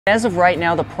As of right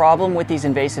now, the problem with these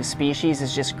invasive species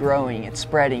is just growing, it's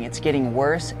spreading, it's getting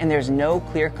worse, and there's no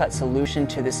clear-cut solution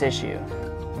to this issue.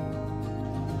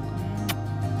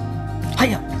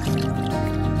 Hiya!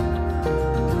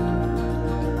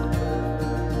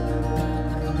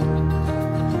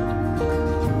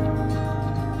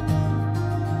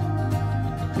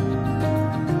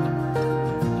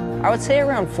 I would say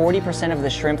around 40% of the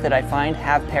shrimp that I find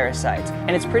have parasites,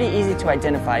 and it's pretty easy to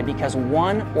identify because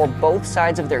one or both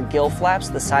sides of their gill flaps,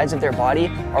 the sides of their body,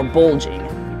 are bulging.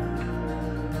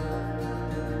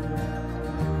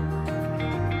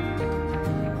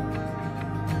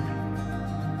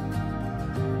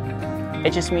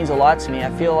 It just means a lot to me.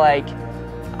 I feel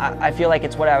like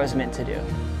it's what I was meant to do.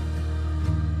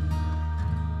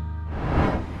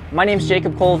 My name's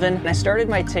Jacob Colvin, and I started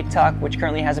my TikTok, which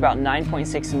currently has about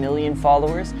 9.6 million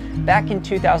followers, back in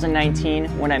 2019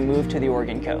 when I moved to the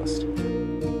Oregon coast.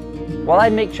 While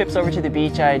I'd make trips over to the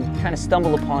beach, I'd kind of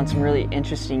stumble upon some really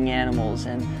interesting animals,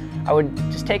 and I would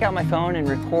just take out my phone and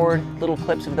record little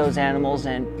clips of those animals,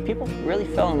 and people really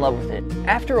fell in love with it.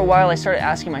 After a while, I started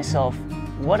asking myself,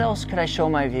 what else could I show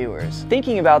my viewers?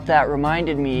 Thinking about that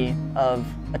reminded me of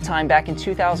a time back in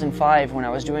 2005 when I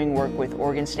was doing work with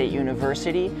Oregon State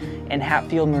University and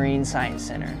Hatfield Marine Science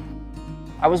Center.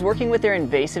 I was working with their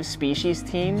invasive species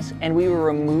teams, and we were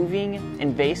removing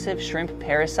invasive shrimp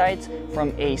parasites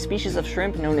from a species of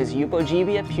shrimp known as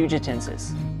Eupogibia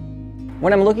pugicensis.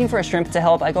 When I'm looking for a shrimp to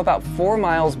help, I go about 4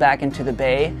 miles back into the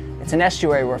bay. It's an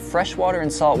estuary where freshwater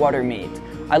and saltwater meet.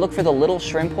 I look for the little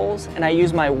shrimp holes, and I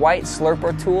use my white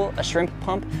slurper tool, a shrimp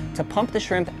pump, to pump the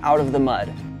shrimp out of the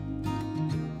mud.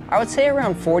 I would say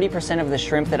around 40% of the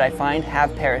shrimp that I find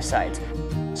have parasites.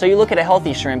 So you look at a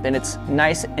healthy shrimp and it's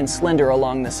nice and slender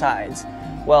along the sides.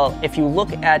 Well, if you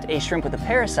look at a shrimp with a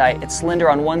parasite, it's slender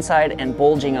on one side and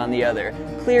bulging on the other.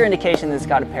 Clear indication that it's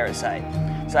got a parasite.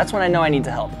 So that's when I know I need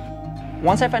to help.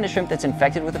 Once I find a shrimp that's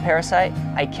infected with a parasite,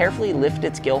 I carefully lift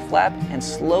its gill flap and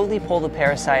slowly pull the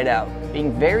parasite out,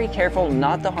 being very careful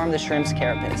not to harm the shrimp's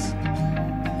carapace.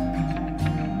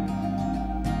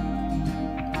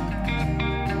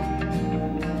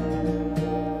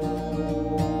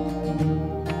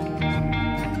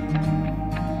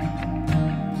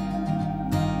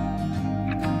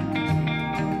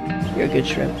 You're a good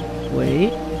shrimp.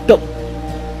 Wait, go!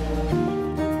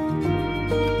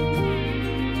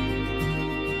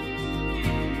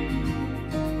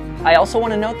 I also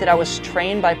want to note that I was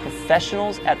trained by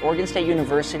professionals at Oregon State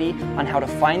University on how to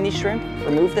find these shrimp,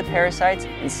 remove the parasites,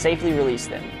 and safely release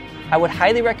them. I would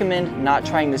highly recommend not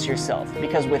trying this yourself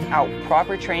because without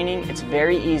proper training, it's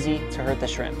very easy to hurt the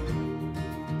shrimp.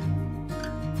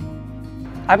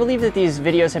 I believe that these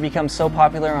videos have become so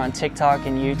popular on TikTok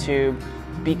and YouTube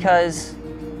because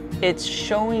it's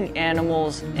showing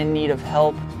animals in need of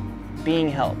help being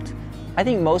helped. I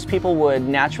think most people would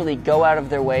naturally go out of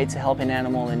their way to help an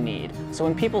animal in need. So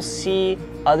when people see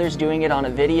others doing it on a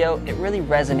video, it really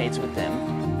resonates with them.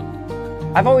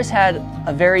 I've always had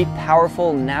a very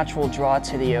powerful natural draw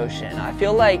to the ocean. I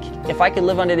feel like if I could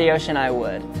live under the ocean, I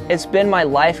would. It's been my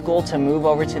life goal to move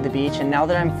over to the beach, and now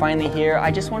that I'm finally here,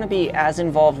 I just want to be as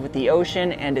involved with the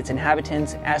ocean and its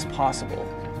inhabitants as possible.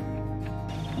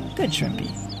 Good,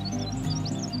 Shrimpy.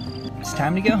 It's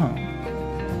time to go home.